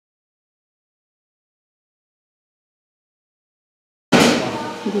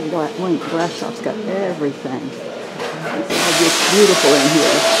These glass shop's got everything. It's all just beautiful in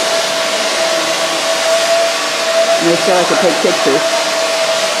here. And they show us to take pictures.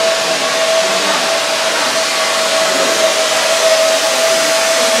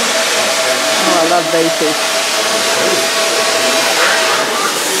 Oh, I love vases.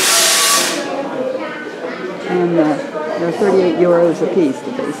 And they're 38 euros a piece,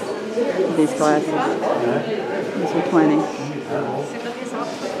 these glasses. These are 20.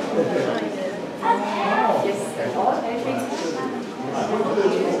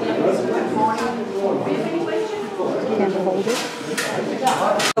 Candle holder.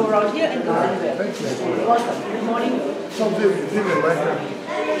 Go around here and go in there. Welcome. Good morning. If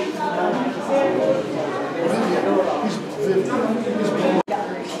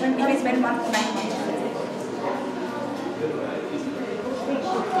it's been 9 months.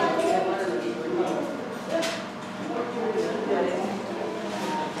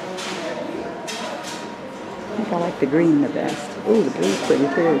 I think I like the green the best. Ooh, the blue's pretty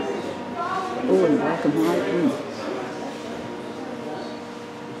too. Ooh, and black and white.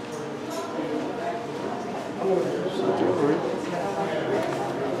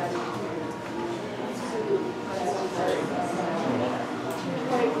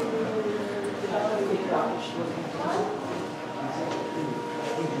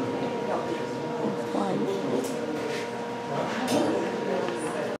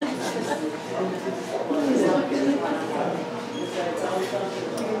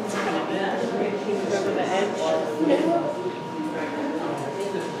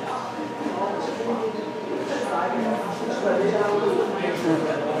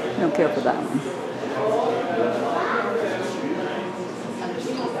 I don't care for that one.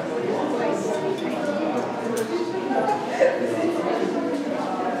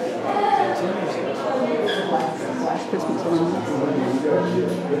 Christmas ornaments.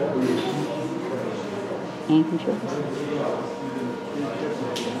 Anchors.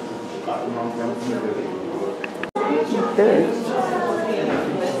 Good.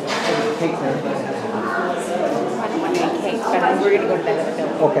 We're going to go to bed at the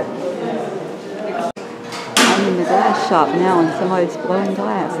building. Okay. I'm in the glass shop now and somebody's blowing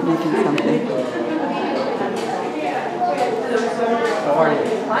glass and making something. How are you?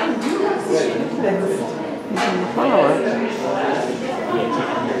 Fine. Using the flower.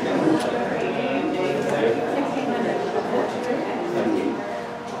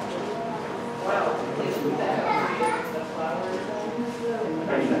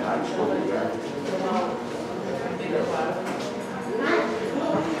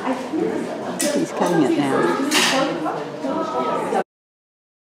 He's cutting it now.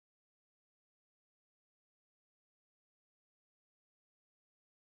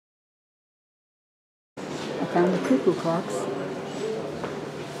 I found the cuckoo clocks.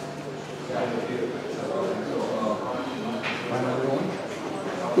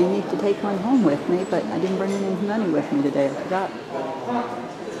 Be neat to take one home with me, but I didn't bring any money with me today. I forgot.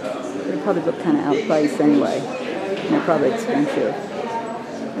 They probably look kind of out of place anyway. And they're probably expensive.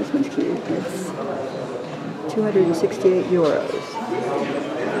 This one's cute. It's 268 euros.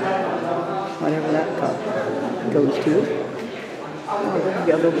 Whatever that goes to. Oh, there you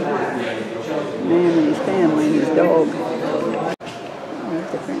go, little man and his family and his dog. Oh,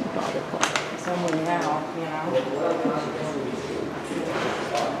 that's a grandfather clock. Somewhere now, you know.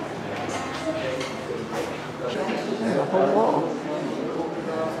 There's a whole wall.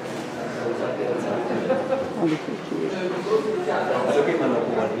 Oh, this is cute.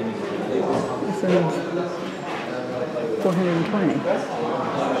 This one's 420.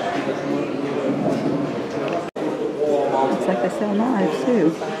 Looks like they sell knives too.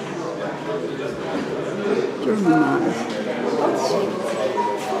 German knives.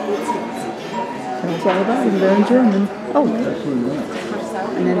 That's all about it. They're in German. Oh,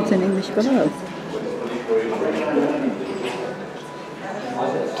 and then it's in English below.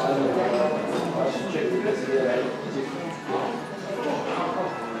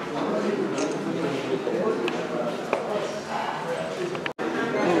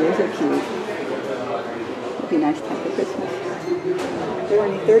 Those are cute. Would be nice time for Christmas. They're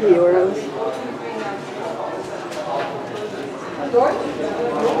only 30 euros.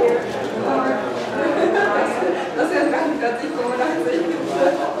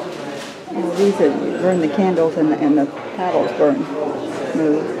 Oh, these are, you burn the candles and the paddles burn.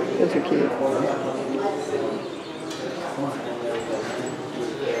 Move. Those are cute.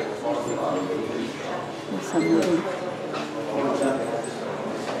 There's some moving.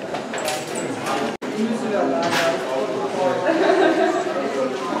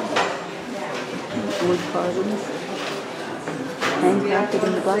 Wood carvings. handcrafted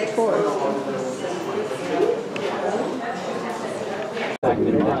in the Black Forest.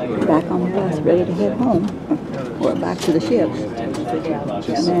 Back on the bus, ready to head home, or back to the ship.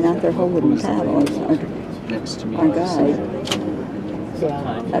 The man out there holding the paddle is our guide.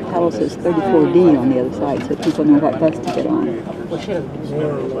 That paddle says 34D on the other side, so people know what bus to get on.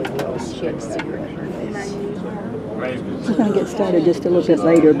 We're going to get started just a little bit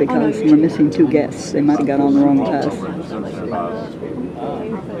later because we're missing 2 guests. They might have got on the wrong bus.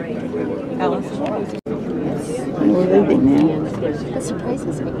 Alice? We're leaving now. That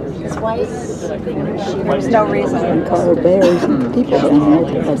surprises me. His wife, There's no reason. And Carter Bears and people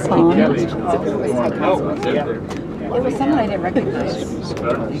down there have pond. it was someone I didn't recognize.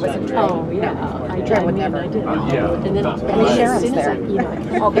 Oh, yeah. I drove with him. And then the sheriff's there.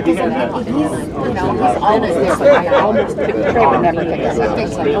 Oh, because he's always there, but I almost Trey would never pick us up.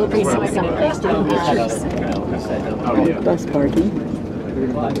 It's like, oh, they see someplace to Bus parking.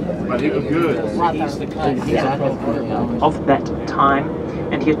 Of that time,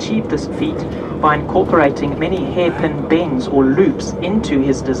 and he achieved this feat by incorporating many hairpin bends or loops into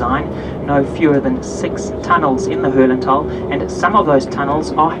his design, no fewer than 6 tunnels in the Hurlental, and some of those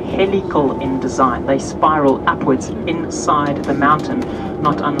tunnels are helical in design. They spiral upwards inside the mountain,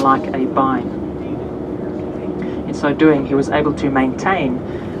 not unlike a vine. In so doing, he was able to maintain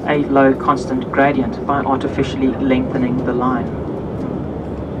a low constant gradient by artificially lengthening the line.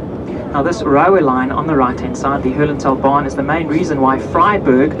 Now this railway line on the right hand side, the Hurlental Bahn, is the main reason why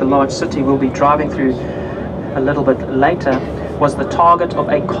Freiburg, the large city we'll be driving through a little bit later, was the target of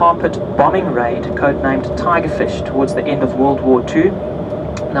a carpet bombing raid codenamed Tigerfish towards the end of World War II.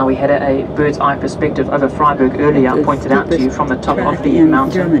 Now we had a bird's eye perspective over Freiburg earlier, I pointed out to you from the top of the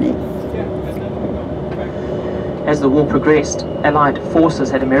mountain. Germany. As the war progressed, Allied forces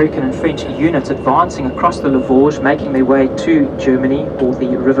had American and French units advancing across the Vosges, making their way to Germany, or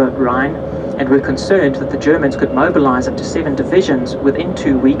the River Rhine, and were concerned that the Germans could mobilize up to 7 divisions within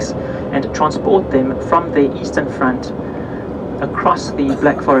 2 weeks and transport them from their eastern front across the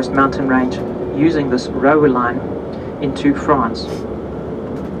Black Forest mountain range using this railway line into France.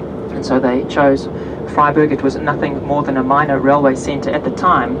 And so they chose Freiburg. It was nothing more than a minor railway center at the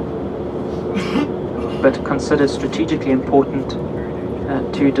time, but considered strategically important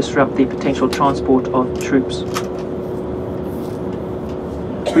to disrupt the potential transport of troops.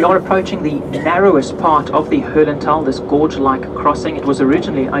 We are approaching the narrowest part of the Hurlental, this gorge-like crossing. It was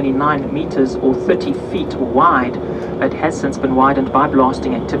originally only 9 meters or 30 feet wide. It has since been widened by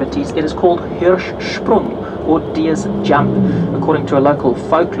blasting activities. It is called Hirschsprung, or deer's jump. According to a local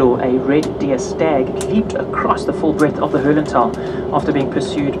folklore, a red deer stag leaped across the full breadth of the Hurlental after being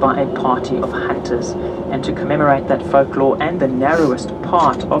pursued by a party of hunters. And to commemorate that folklore and the narrowest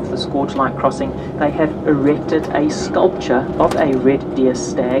part of the gorge-like crossing, they have erected a sculpture of a red deer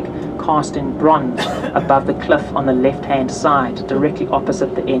stag cast in bronze above the cliff on the left-hand side, directly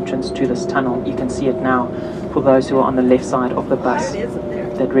opposite the entrance to this tunnel. You can see it now for those who are on the left side of the bus.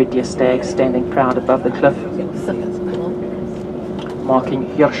 That red deer stag standing proud above the cliff, marking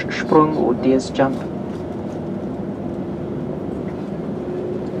Hirschsprung, or deer's jump.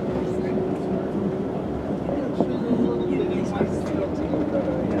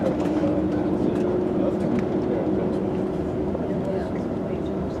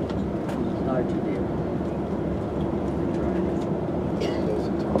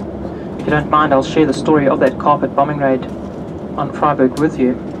 If you don't mind, I'll share the story of that carpet bombing raid on Freiburg with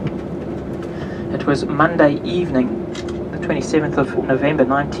you. It was Monday evening, the 27th of November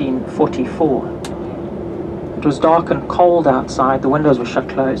 1944. It was dark and cold outside. The windows were shut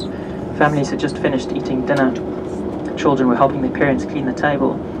closed. Families had just finished eating dinner. The children were helping their parents clean the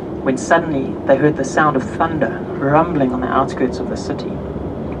table when suddenly they heard the sound of thunder rumbling on the outskirts of the city.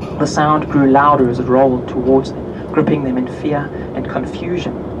 The sound grew louder as it rolled towards them, gripping them in fear and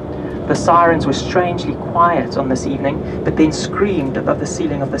confusion. The sirens were strangely quiet on this evening, but then screamed above the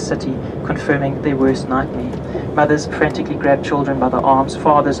ceiling of the city, confirming their worst nightmare. Mothers frantically grabbed children by the arms,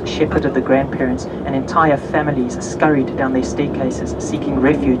 fathers shepherded the grandparents, and entire families scurried down their staircases, seeking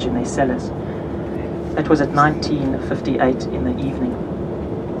refuge in their cellars. It was at 19:58 in the evening.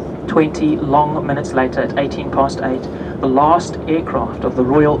 20 long minutes later, at 8:18, the last aircraft of the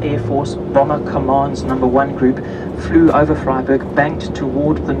Royal Air Force Bomber Command's No. 1 group flew over Freiburg, banked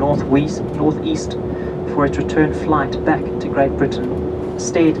toward the northeast for its return flight back to Great Britain,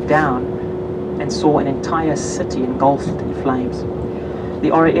 stared down and saw an entire city engulfed in flames.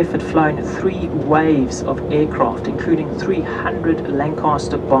 The RAF had flown 3 waves of aircraft, including 300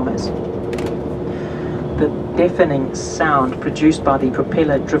 Lancaster bombers. The deafening sound produced by the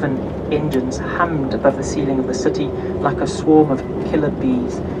propeller-driven engines hummed above the ceiling of the city like a swarm of killer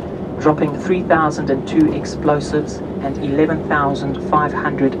bees, dropping 3,002 explosives and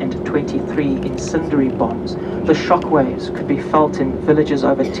 11,523 incendiary bombs. The shockwaves could be felt in villages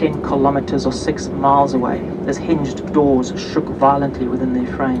over 10 kilometers or 6 miles away as hinged doors shook violently within their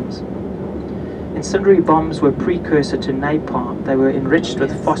frames. Incendiary bombs were precursor to napalm. They were enriched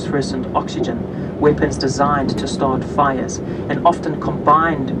with phosphorus and oxygen, weapons designed to start fires, and often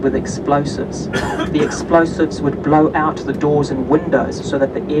combined with explosives. The explosives would blow out the doors and windows so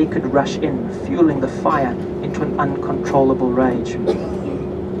that the air could rush in, fueling the fire into an uncontrollable rage.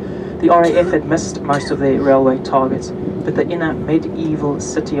 The RAF had missed most of their railway targets, but the inner medieval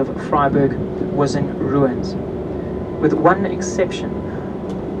city of Freiburg was in ruins. With one exception,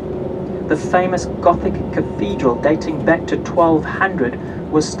 the famous Gothic cathedral dating back to 1200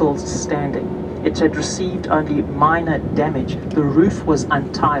 was still standing. It had received only minor damage. The roof was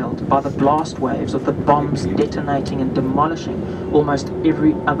untiled by the blast waves of the bombs detonating and demolishing almost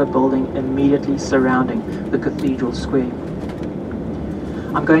every other building immediately surrounding the cathedral square.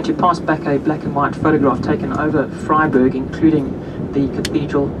 I'm going to pass back a black and white photograph taken over Freiburg, including the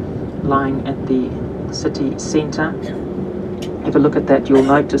cathedral lying at the city centre. Have a look at that. You'll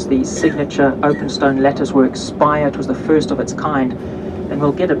notice the signature open stone lattice work spire. It was the first of its kind, and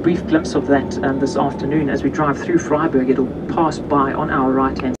we'll get a brief glimpse of that this afternoon as we drive through Freiburg. It'll pass by on our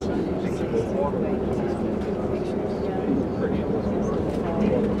right hand.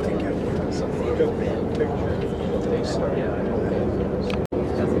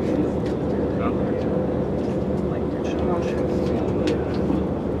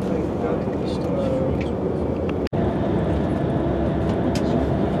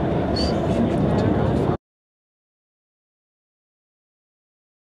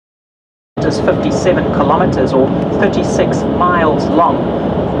 Is 57 kilometers or 36 miles long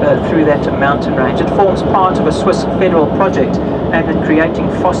through that mountain range. It forms part of a Swiss federal project aimed at creating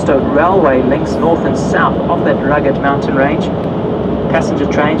Foster railway links north and south of that rugged mountain range. Passenger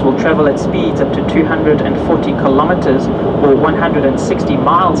trains will travel at speeds up to 240 kilometers or 160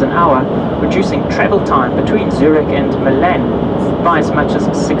 miles an hour, reducing travel time between Zurich and Milan by as much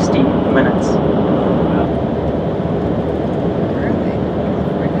as 60 minutes.